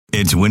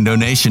It's Window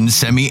Nation's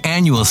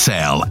semi-annual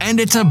sale, and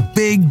it's a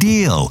big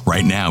deal.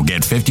 Right now,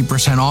 get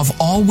 50% off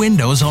all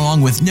windows along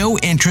with no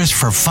interest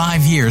for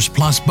 5 years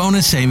plus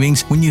bonus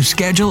savings when you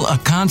schedule a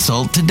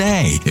consult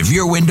today. If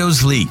your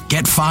windows leak,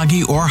 get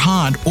foggy or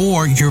hot,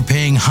 or you're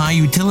paying high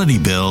utility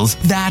bills,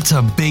 that's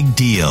a big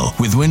deal.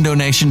 With Window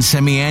Nation's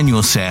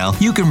semi-annual sale,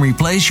 you can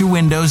replace your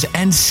windows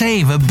and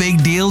save a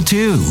big deal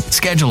too.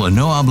 Schedule a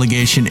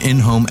no-obligation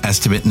in-home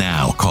estimate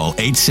now. Call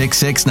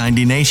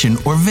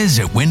 866-90NATION or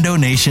visit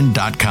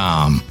windownation.com.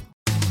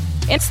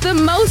 It's the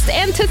most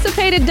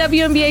anticipated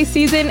WNBA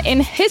season in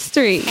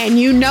history. And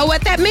you know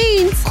what that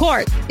means.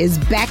 Court is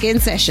back in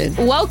session.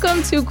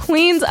 Welcome to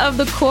Queens of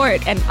the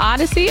Court, an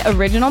Odyssey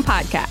original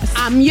podcast.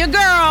 I'm your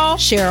girl,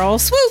 Cheryl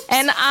Swoops.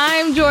 And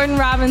I'm Jordan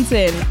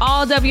Robinson.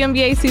 All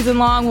WNBA season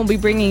long, we'll be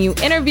bringing you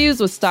interviews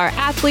with star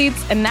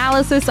athletes,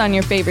 analysis on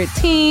your favorite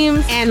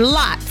teams, and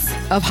lots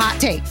of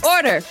hot takes.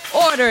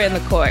 Order in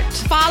the court.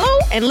 Follow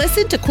and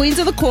listen to Queens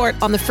of the Court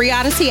on the free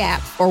Odyssey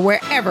app or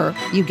wherever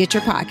you get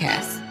your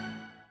podcasts.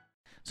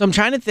 So I'm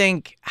trying to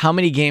think how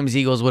many games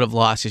Eagles would have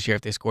lost this year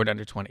if they scored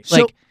under 20.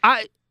 So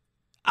I'm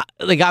off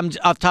the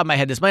top of my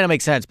head, this might not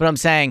make sense, but I'm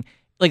saying,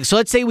 so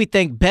let's say we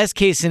think best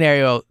case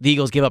scenario, the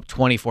Eagles give up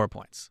 24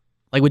 points.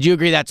 Would you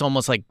agree that's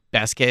almost like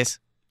best case?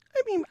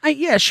 I mean,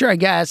 yeah, sure, I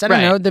guess. I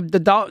don't know.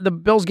 The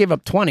Bills gave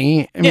up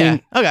 20. I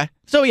mean, okay.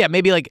 So yeah,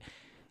 maybe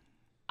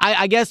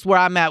I guess where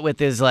I'm at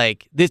with is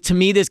this. To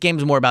me, this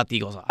game's more about the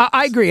Eagles' offense.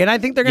 I agree, and I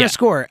think they're going to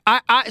score.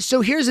 So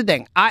here's the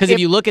thing: because if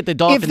you look at the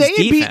Dolphins'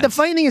 defense, the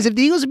funny thing is, if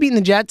the Eagles had beaten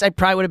the Jets, I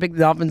probably would have picked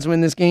the Dolphins to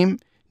win this game.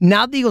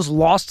 Now the Eagles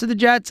lost to the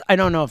Jets. I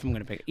don't know if I'm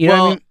going to pick it. You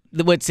know what I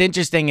mean? What's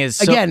interesting is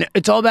again,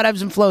 it's all about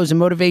ebbs and flows and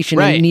motivation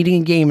and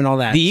needing a game and all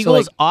that. The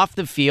Eagles off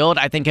the field,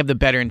 I think, have the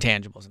better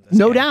intangibles in this.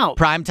 No game. doubt.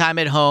 Prime time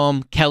at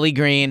home, Kelly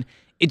Green.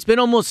 It's been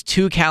almost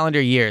 2 calendar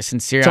years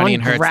since Sirianni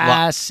and Hurts.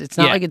 Grass. It's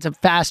not like it's a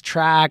fast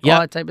track, all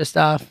that type of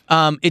stuff.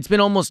 It's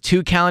been almost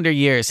 2 calendar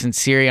years since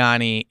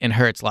Sirianni and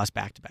Hurts lost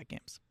back-to-back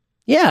games.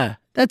 Yeah,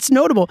 that's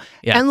notable.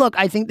 Yeah. And look,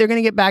 I think they're going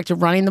to get back to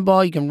running the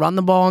ball. You can run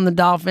the ball on the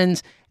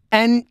Dolphins.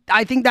 And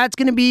I think that's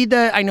going to be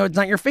I know it's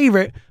not your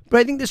favorite, but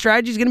I think the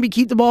strategy is going to be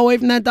keep the ball away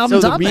from that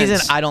Dolphins offense. So the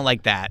reason I don't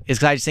like that is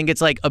because I just think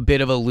it's a bit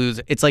of a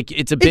loser. It's a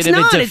bit of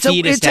a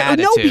defeatist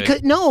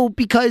attitude.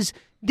 Because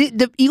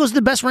the Eagles are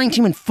the best running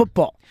team in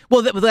football.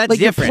 Well, that's different.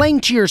 You're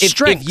playing to your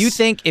strengths. If you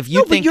think,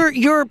 but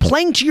you're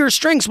playing to your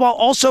strengths while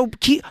also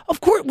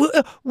of course.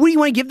 What do you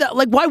want to give that?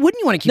 Why wouldn't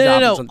you want to keep the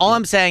offense? No. All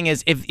I'm saying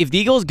is, if the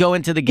Eagles go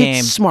into the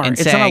game, it's smart. And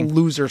it's not a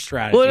loser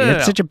strategy.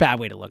 It's such a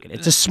bad way to look at it.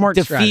 It's a smart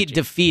strategy.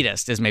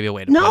 Defeatist is maybe a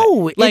way to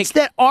put it. It's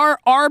that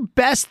our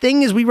best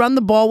thing is we run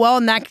the ball well,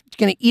 and that's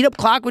going to eat up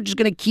clock, which is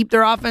going to keep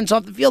their offense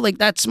off the field.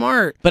 That's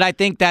smart. But I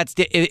think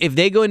if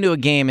they go into a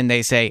game and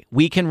they say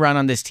we can run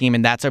on this team,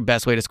 and that's our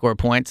best way to score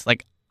points.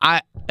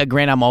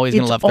 Granted, I'm always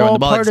going to love throwing the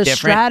ball. It's all part of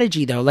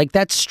strategy, though.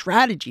 That's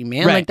strategy,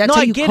 man. Right. That's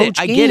how you coach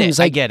games.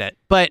 I get it.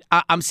 But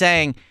I'm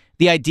saying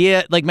the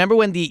idea, remember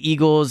when the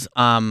Eagles,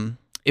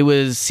 it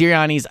was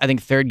Sirianni's, I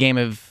think,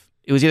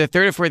 it was either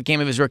third or fourth game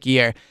of his rookie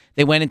year.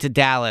 They went into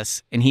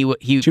Dallas, and he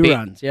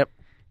runs, yep.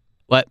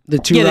 What? The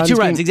two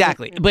runs,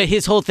 exactly. But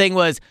his whole thing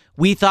was,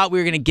 we thought we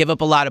were going to give up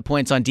a lot of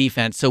points on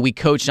defense, so we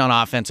coached on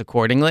offense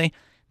accordingly.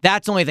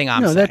 That's the only thing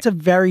I'm saying. No, that's a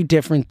very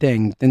different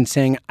thing than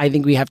saying, I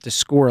think we have to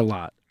score a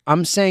lot.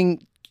 I'm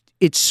saying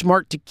it's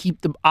smart to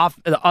keep the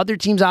other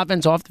team's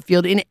offense off the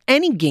field in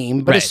any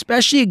game, but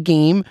especially a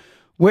game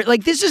where,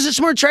 this is a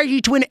smart strategy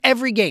to win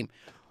every game.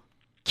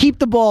 Keep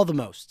the ball the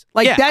most.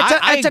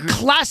 That's a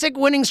classic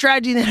winning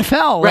strategy in the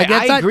NFL.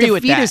 That's not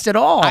defeatist at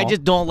all. I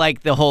just don't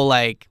like the whole,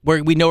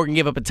 we know we're going to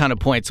give up a ton of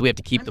points, so we have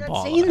to keep the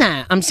ball. I'm saying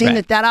that. I'm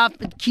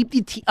saying keep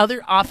the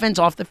other offense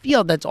off the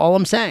field. That's all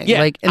I'm saying.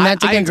 Yeah, and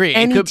that's against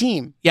any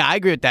team. Yeah, I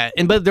agree with that.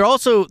 But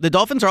the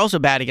Dolphins are also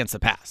bad against the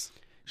pass.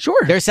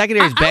 Sure. Their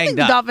secondary is banged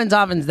up. I don't think the Dolphins'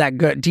 offense that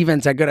good.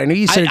 Defense that good. I know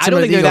you said I don't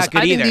think they're that good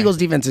either. I think the Eagles'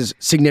 defense is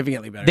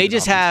significantly better. They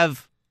just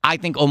have, I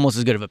think, almost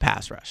as good of a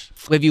pass rush.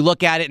 If you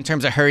look at it in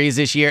terms of hurries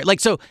this year.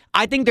 So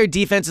I think their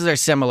defenses are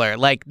similar.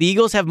 The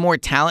Eagles have more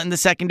talent in the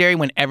secondary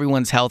when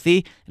everyone's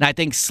healthy. And I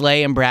think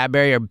Slay and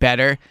Bradbury are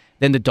better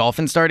than the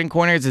Dolphins' starting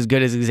corners, as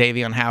good as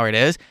Xavier Howard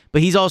is.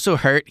 But he's also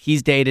hurt.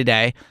 He's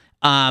day-to-day.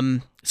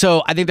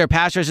 So I think their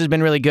pass rush has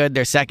been really good.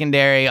 Their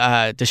secondary,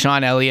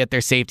 Deshaun Elliott,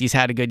 their safeties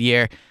had a good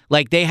year.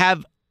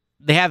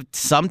 They have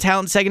some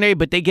talent in secondary,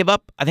 but they give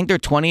up, I think they're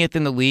 20th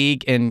in the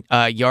league in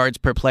yards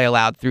per play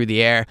allowed through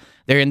the air.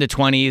 They're in the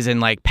 20s in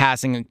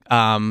passing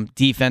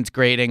defense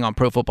grading on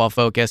Pro Football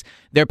Focus.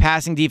 Their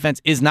passing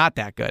defense is not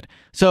that good.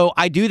 So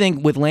I do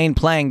think with Lane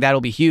playing, that'll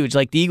be huge.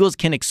 The Eagles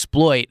can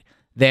exploit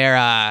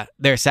their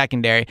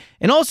secondary.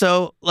 And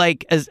also,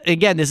 this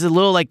is a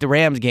little like the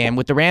Rams game.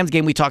 With the Rams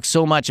game, we talked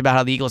so much about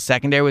how the Eagles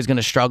secondary was going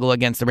to struggle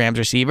against the Rams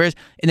receivers,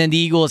 and then the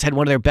Eagles had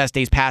one of their best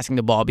days passing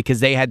the ball because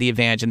they had the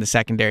advantage in the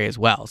secondary as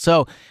well.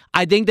 So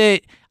I think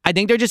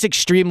they're just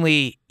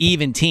extremely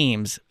even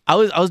teams. I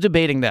was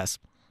debating this.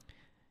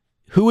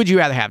 Who would you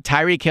rather have,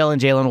 Tyreek Hill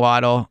and Jalen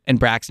Waddle and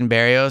Braxton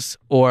Berrios,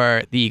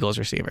 or the Eagles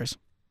receivers?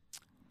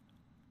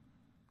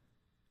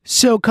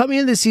 So coming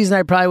into the season,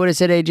 I probably would have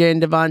said AJ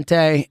and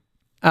Devontae.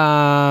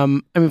 I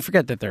mean,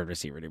 forget the third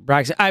receiver. Dude.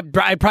 Braxton. I'd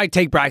probably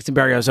take Braxton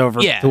Berrios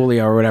over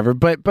Julio or whatever.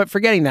 But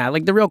forgetting that,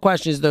 like the real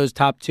question is those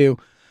top two.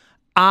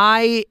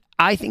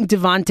 I think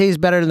Devontae is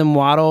better than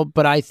Waddle,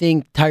 but I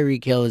think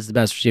Tyreek Hill is the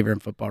best receiver in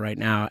football right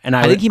now. And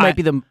I think he might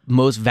be the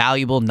most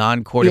valuable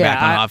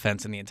non-quarterback on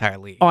offense in the entire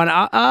league.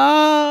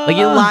 Like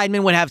your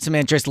lineman would have some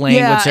interest.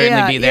 Lane would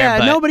certainly be there.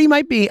 Yeah, nobody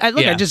might be. I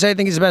think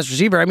he's the best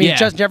receiver. I mean,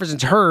 Justin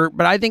Jefferson's hurt,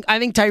 but I think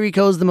Tyreek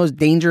Hill is the most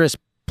dangerous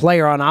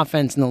player on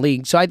offense in the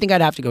league. So I think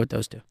I'd have to go with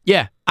those two.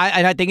 Yeah,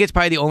 I think it's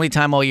probably the only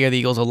time all year the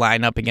Eagles will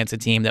line up against a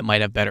team that might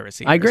have better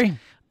receivers. I agree.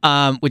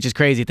 Which is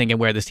crazy thinking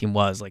where this team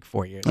was like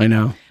 4 years ago. I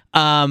know.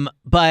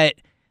 But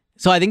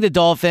so I think the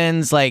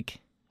Dolphins,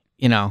 like,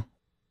 you know,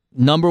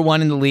 number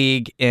 1 in the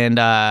league in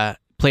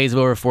plays of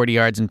over 40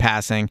 yards in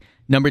passing,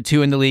 number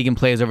 2 in the league in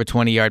plays over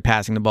 20 yards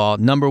passing the ball,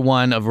 number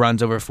 1 of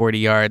runs over 40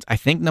 yards, I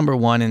think number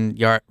 1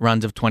 in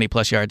runs of 20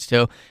 plus yards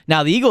too.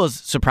 Now the Eagles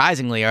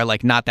surprisingly are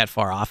like not that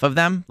far off of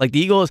them. Like the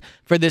Eagles,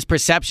 for this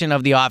perception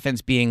of the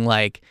offense being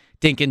like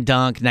dink and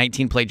dunk,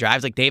 19 play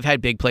drives, like they've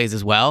had big plays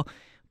as well.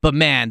 But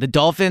man, the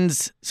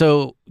Dolphins,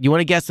 so you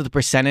want to guess the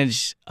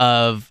percentage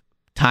of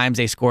times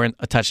they score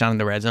a touchdown in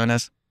the red zone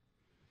is?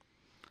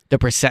 The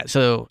percent.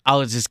 So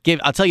I'll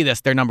tell you this,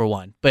 they're number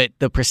 1, but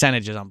the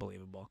percentage is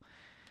unbelievable.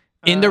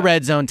 In the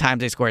red zone, times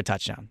they score a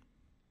touchdown.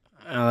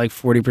 Like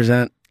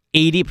 40%?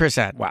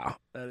 80%. Wow.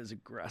 That is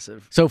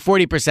aggressive. So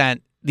 40%,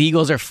 the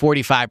Eagles are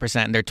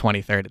 45% and they're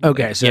 23rd.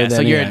 Okay,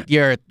 so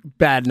you're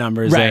bad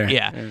numbers right, there.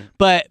 Yeah.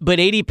 But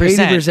 80%.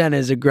 80%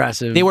 is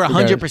aggressive. They were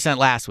 100%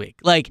 last week.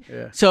 Like,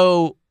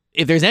 so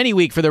if there's any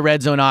week for the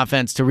red zone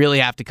offense to really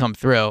have to come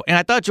through, and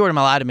I thought Jordan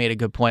Mailata made a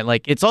good point,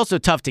 like it's also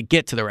tough to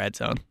get to the red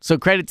zone. So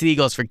credit to the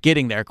Eagles for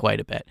getting there quite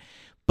a bit.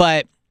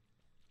 But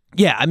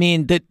yeah, I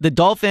mean, the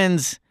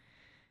Dolphins,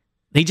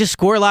 they just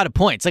score a lot of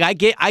points. Like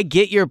I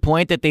get your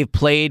point that they've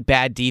played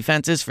bad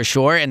defenses for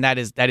sure, and that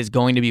is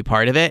going to be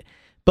part of it.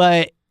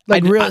 But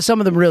like some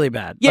of them really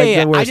bad.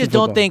 Yeah, I just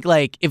don't think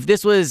like if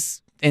this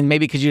was, and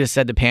maybe because you just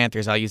said the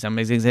Panthers, I'll use them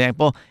as an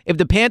example. If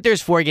the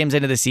Panthers 4 games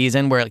into the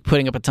season were like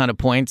putting up a ton of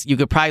points, you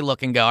could probably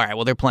look and go, all right,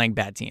 well, they're playing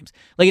bad teams.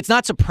 Like, it's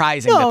not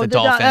surprising that the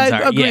Dolphins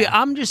are. I agree. Yeah.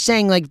 I'm just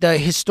saying, like, the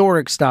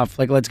historic stuff,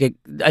 like,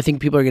 I think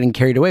people are getting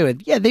carried away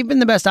with. Yeah, they've been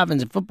the best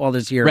offense in football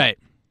this year. Right.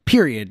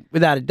 Period.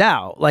 Without a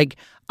doubt. Like,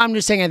 I'm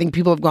just saying I think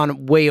people have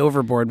gone way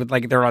overboard with,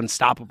 like, they're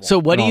unstoppable. So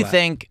what do you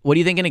think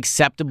an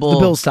acceptable...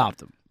 The Bills stopped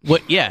them.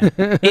 What? Yeah,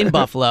 in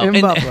Buffalo.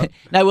 Buffalo.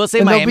 And I will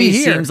say Miami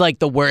seems like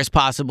the worst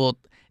possible...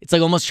 It's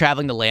like almost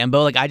traveling to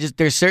Lambeau. Like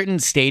there's certain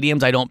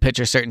stadiums I don't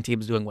picture certain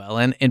teams doing well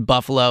in. In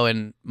Buffalo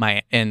and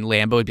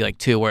Lambeau would be like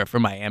 2, where for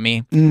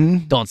Miami,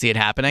 don't see it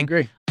happening. I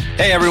agree.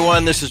 Hey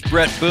everyone, this is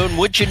Brett Boone.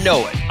 Would you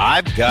know it?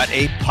 I've got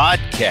a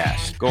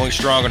podcast going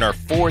strong in our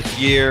 4th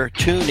year.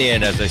 Tune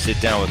in as I sit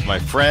down with my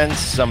friends,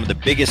 some of the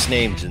biggest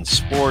names in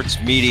sports,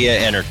 media,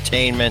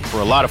 entertainment, for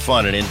a lot of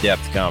fun and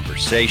in-depth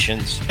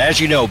conversations. As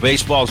you know,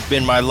 baseball's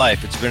been my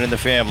life. It's been in the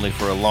family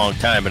for a long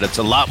time, but it's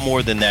a lot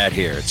more than that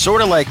here. It's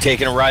sort of like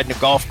taking a ride in a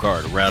golf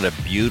cart around a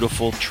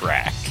beautiful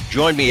track.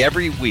 Join me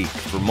every week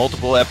for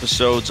multiple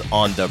episodes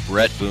on the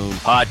Brett Boone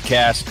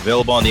Podcast,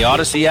 available on the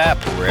Odyssey app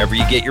or wherever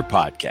you get your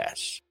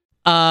podcasts.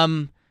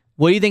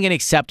 What do you think an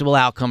acceptable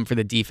outcome for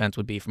the defense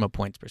would be from a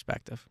points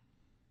perspective?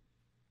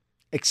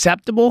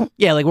 Acceptable?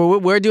 Yeah, like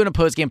we're doing a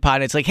post-game pod,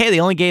 and it's like, hey, they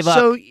only gave up.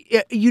 So,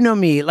 you know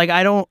me, like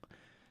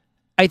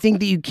I think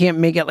that you can't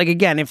make it, like,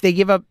 again, if they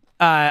give up,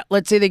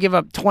 let's say they give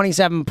up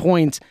 27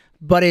 points,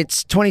 but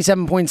it's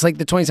 27 points like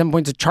the 27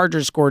 points the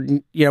Chargers scored,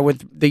 you know,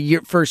 with the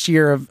first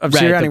year of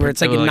Sirianni, where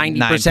it's like a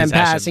 90%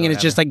 passing and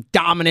it's just like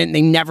dominant and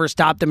they never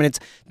stopped them and it's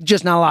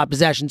just not a lot of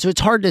possession. So it's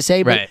hard to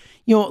say, but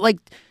you know, like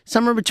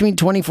somewhere between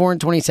 24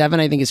 and 27,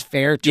 I think is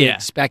fair to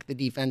expect the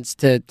defense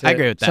to I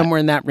agree with that. Somewhere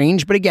in that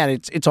range. But again,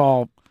 it's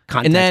all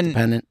context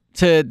dependent.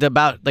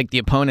 About like the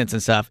opponents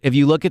and stuff. If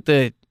you look at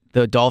the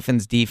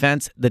Dolphins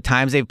defense, the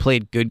times they've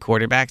played good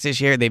quarterbacks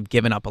this year, they've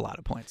given up a lot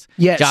of points.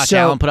 Yeah, Josh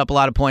Allen put up a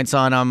lot of points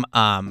on them.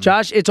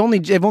 They've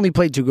only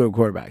played 2 good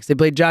quarterbacks. They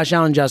played Josh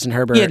Allen, Justin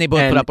Herbert. Yeah, and they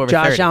both put up over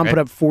 30, Josh Allen put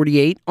up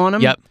 48 on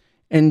him. Yep.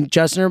 And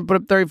Justin Herbert put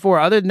up 34.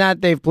 Other than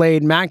that, they've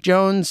played Mac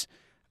Jones,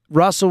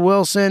 Russell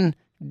Wilson,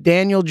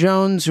 Daniel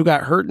Jones, who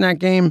got hurt in that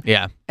game.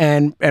 Yeah.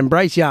 And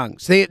Bryce Young.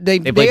 So they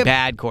played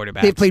bad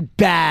quarterbacks. They played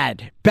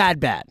bad.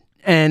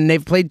 And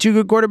they've played 2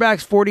 good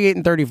quarterbacks, 48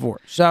 and 34.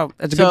 So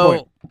that's a good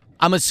point.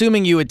 I'm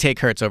assuming you would take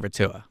Hurts over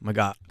Tua. My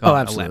God. Oh,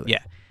 absolutely.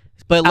 Yeah.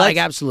 But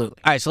absolutely.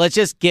 All right, so let's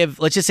just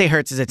say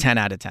Hurts is a 10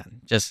 out of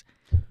 10. Just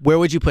where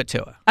would you put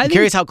Tua? I'm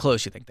curious how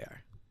close you think they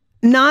are.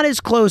 Not as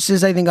close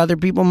as I think other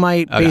people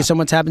might, based on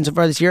what's happened so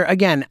far this year.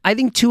 Again, I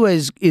think Tua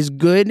is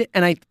good,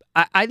 and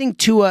I think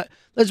Tua,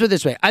 let's put it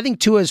this way, I think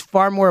Tua is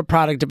far more a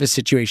product of his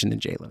situation than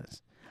Jalen is.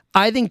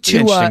 I think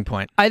Tua. Interesting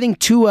point. I think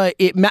Tua.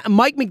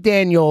 Mike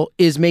McDaniel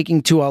is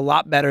making Tua a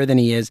lot better than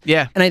he is.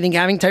 Yeah. And I think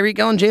having Tyreek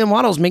Hill and Jalen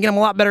Waddle is making him a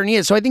lot better than he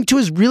is. So I think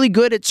Tua is really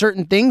good at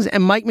certain things,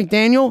 and Mike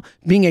McDaniel,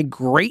 being a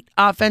great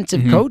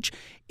offensive coach,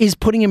 is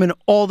putting him in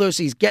all those.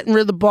 He's getting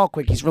rid of the ball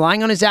quick. He's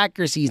relying on his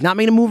accuracy. He's not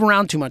making him move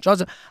around too much.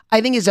 Also, I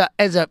think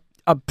as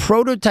a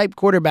prototype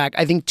quarterback,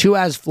 I think Tua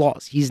has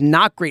flaws. He's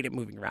not great at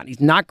moving around.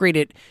 He's not great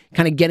at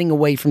kind of getting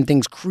away from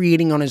things,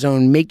 creating on his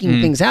own,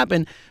 making things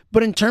happen.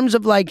 But in terms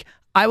of like,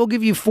 I will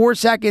give you 4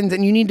 seconds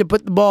and you need to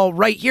put the ball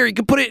right here. You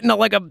can put it in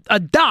a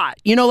dot.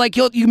 You know, like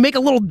you make a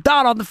little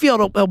dot on the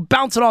field. He'll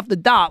bounce it off the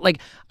dot. Like,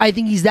 I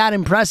think he's that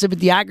impressive with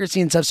the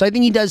accuracy and stuff. So I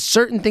think he does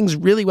certain things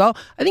really well.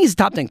 I think he's a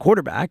top 10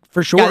 quarterback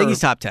for sure. Yeah, I think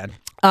he's top 10.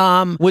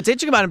 What's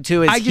interesting about him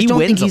too is I just he don't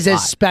wins think he's a lot.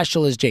 as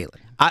special as Jalen.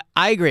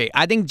 I agree.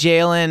 I think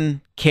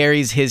Jalen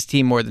carries his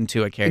team more than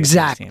Tua carries his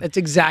Exactly. team. That's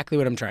exactly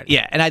what I'm trying to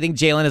Yeah, and I think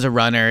Jalen as a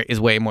runner is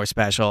way more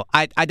special.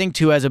 I think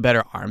Tua has a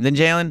better arm than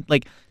Jalen.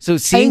 Like, so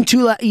seeing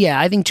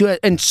I think Tua,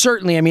 and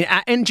certainly, I mean,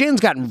 and Jalen's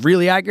gotten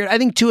really accurate. I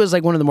think Tua is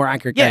like one of the more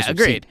accurate guys. yeah, we've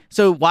agreed. seen.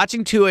 So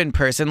watching Tua in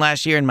person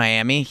last year in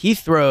Miami, he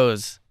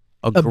throws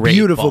a great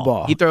beautiful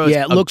ball. He throws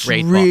Yeah, it a looks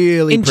great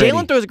really ball. And pretty.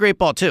 Jalen throws a great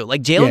ball too.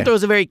 Like Jalen Yeah.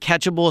 throws a very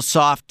catchable,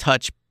 soft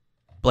touch,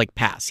 like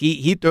pass.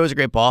 He throws a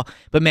great ball.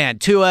 But man,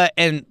 Tua,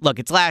 and look,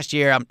 it's last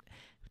year.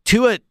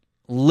 Tua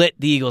lit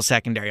the Eagles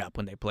secondary up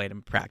when they played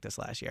in practice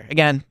last year.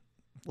 Again,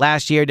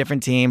 last year,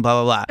 different team, blah,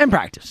 blah, blah. And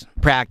practice.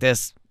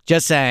 Practice.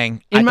 Just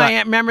saying. In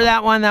Miami, remember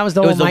that one? That was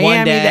the It whole was the Miami,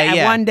 one day, that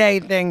yeah. one day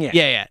thing. Yeah.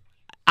 Yeah.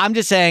 I'm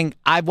just saying,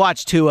 I've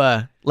watched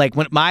Tua, like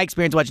when my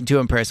experience watching Tua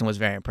in person was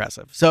very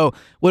impressive. So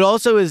what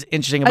also is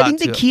interesting about I think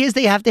the Tua, key is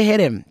they have to hit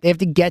him. They have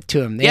to get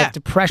to him. They have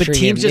to pressure but him.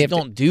 teams They just have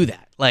to- don't do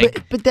that.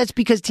 Like, But that's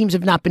because teams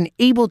have not been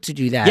able to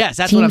do that. Yes,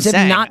 that's teams what I'm have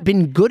saying. not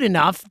been good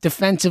enough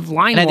defensive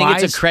line And I wise.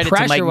 think it's a credit to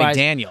Mike pressure-wise.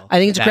 McDaniel. I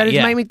think it's a that- credit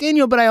yeah. to Mike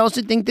McDaniel, but I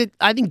also think that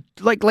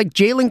like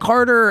Jalen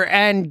Carter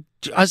and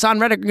Hassan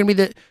Reddick are going to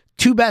be the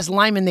two best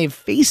linemen they've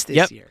faced this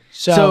Yep. year.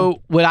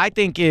 So what I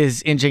think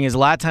is interesting is a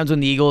lot of times when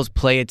the Eagles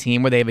play a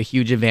team where they have a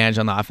huge advantage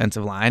on the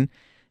offensive line,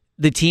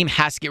 the team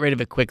has to get rid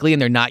of it quickly,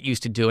 and they're not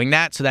used to doing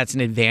that. So that's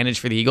an advantage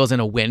for the Eagles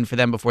and a win for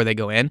them before they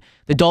go in.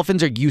 The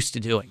Dolphins are used to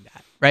doing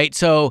that, right?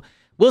 So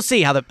we'll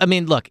see how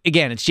look,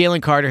 again, it's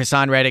Jalen Carter,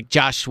 Hassan Reddick,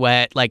 Josh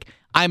Sweat. Like,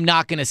 I'm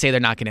not going to say they're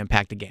not going to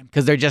impact the game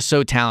because they're just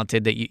so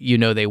talented that you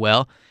know they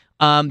will.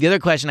 The other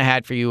question I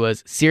had for you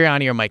was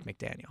Sirianni or Mike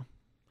McDaniel?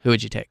 Who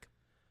would you take?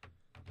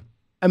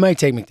 I might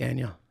take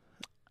McDaniel.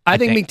 I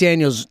think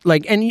McDaniel's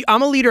like, and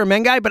I'm a leader of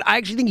men guy, but I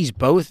actually think he's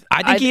both.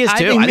 I think he is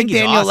too. I I think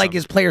he's McDaniel, awesome. like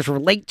his players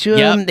relate to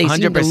Yep, him. They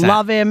seem to 100%.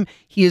 love him.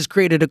 He has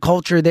created a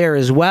culture there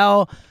as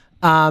well.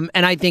 And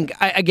I think,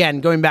 again,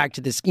 going back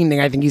to the scheme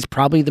thing, I think he's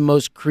probably the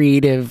most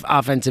creative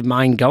offensive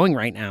mind going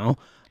right now.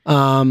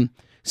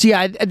 So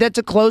yeah, that's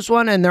a close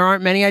one, and there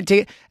aren't many I'd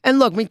take. And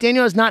look,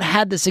 McDaniel has not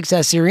had the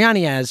success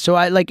Sirianni has, so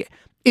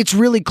it's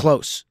really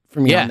close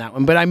for me on that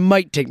one. But I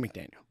might take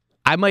McDaniel.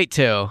 I might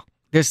too.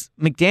 There's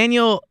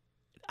McDaniel.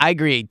 I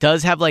agree.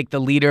 Does have like the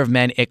leader of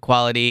men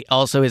quality.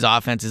 Also, his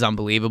offense is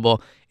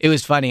unbelievable. It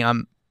was funny. I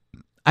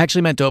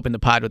actually meant to open the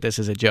pod with this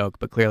as a joke,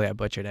 but clearly I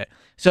butchered it.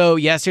 So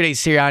yesterday,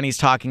 Sirianni's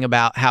talking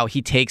about how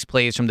he takes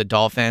plays from the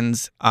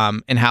Dolphins,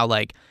 and how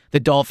like the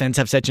Dolphins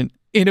have such an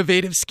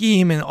innovative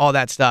scheme and all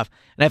that stuff.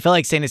 And I felt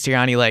like saying to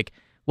Sirianni, like,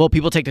 well,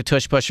 people take the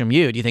tush push from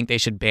you. Do you think they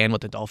should ban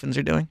what the Dolphins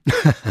are doing?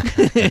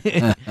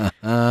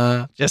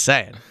 Just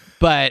saying.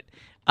 But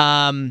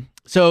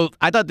so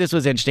I thought this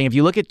was interesting. If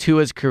you look at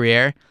Tua's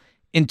career,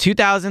 in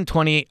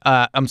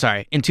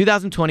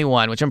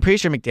 2021, which I'm pretty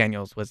sure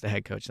McDaniels was the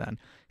head coach then,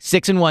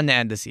 6-1 to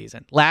end the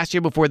season. Last year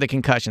before the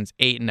concussions,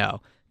 8-0.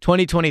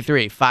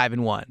 2023,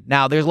 5-1.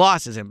 Now there's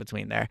losses in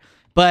between there,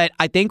 but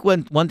I think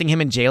one thing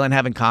him and Jalen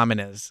have in common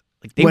is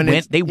like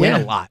they win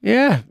a lot.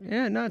 Yeah,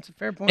 no, it's a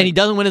fair point. And he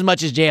doesn't win as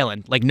much as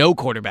Jalen. Like no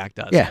quarterback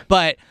does. Yeah.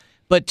 But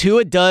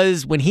Tua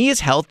does when he is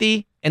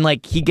healthy and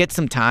like he gets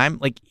some time,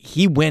 like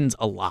he wins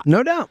a lot.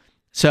 No doubt.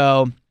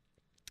 So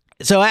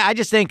I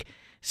just think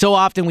so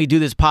often we do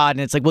this pod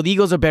and it's like, well, the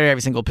Eagles are better at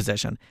every single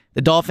position.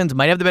 The Dolphins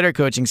might have the better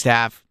coaching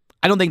staff.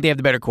 I don't think they have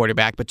the better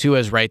quarterback, but Tua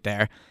is right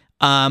there.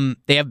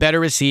 They have better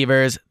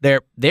receivers. They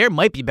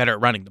might be better at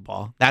running the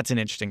ball. That's an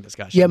interesting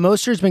discussion. Yeah,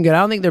 Mostert's been good.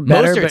 I don't think they're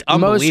better, Mostert's but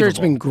Mostert's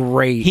unbelievable. been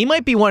great. He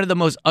might be one of the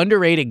most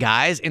underrated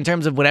guys in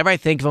terms of whenever I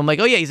think of him, like,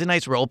 oh yeah, he's a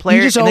nice role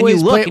player. just And then you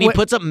always look play- and he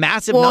puts up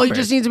massive well, numbers. he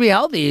just needs to be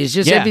healthy. He's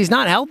just if he's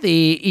not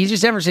healthy, he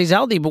just never stays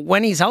healthy. But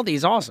when he's healthy,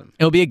 he's awesome,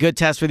 It'll be a good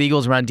test for the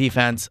Eagles' run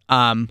defense.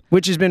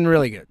 which has been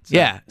really good. So.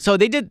 Yeah. So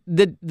they did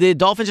the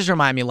Dolphins just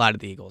remind me a lot of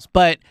the Eagles.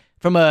 But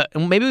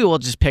maybe we will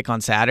just pick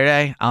on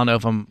Saturday. I don't know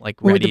if I'm like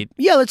ready.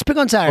 Let's pick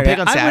on Saturday. We'll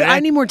pick on Saturday. I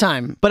need more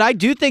time. But I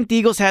do think the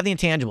Eagles have the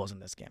intangibles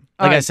in this game. Like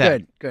All right, I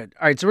said. good.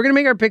 All right, so we're gonna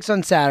make our picks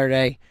on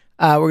Saturday.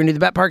 We're gonna do the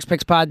Bet Parks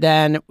Picks pod.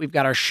 Then we've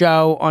got our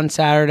show on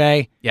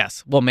Saturday.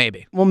 Yes. Well,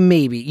 maybe. Well,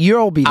 maybe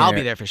you'll be there. I'll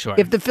be there for sure.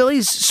 If the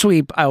Phillies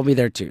sweep, I will be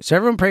there too. So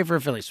everyone pray for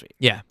a Philly sweep.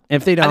 Yeah.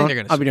 If they I think don't, they're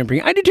gonna I'll be doing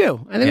pretty. I do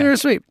too. I think they're gonna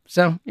sweep.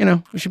 So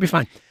we should be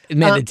fine.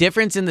 Man, the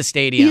difference in the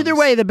stadium. Either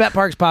way, the Bet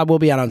Parks pod will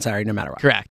be out on Saturday, no matter what. Correct.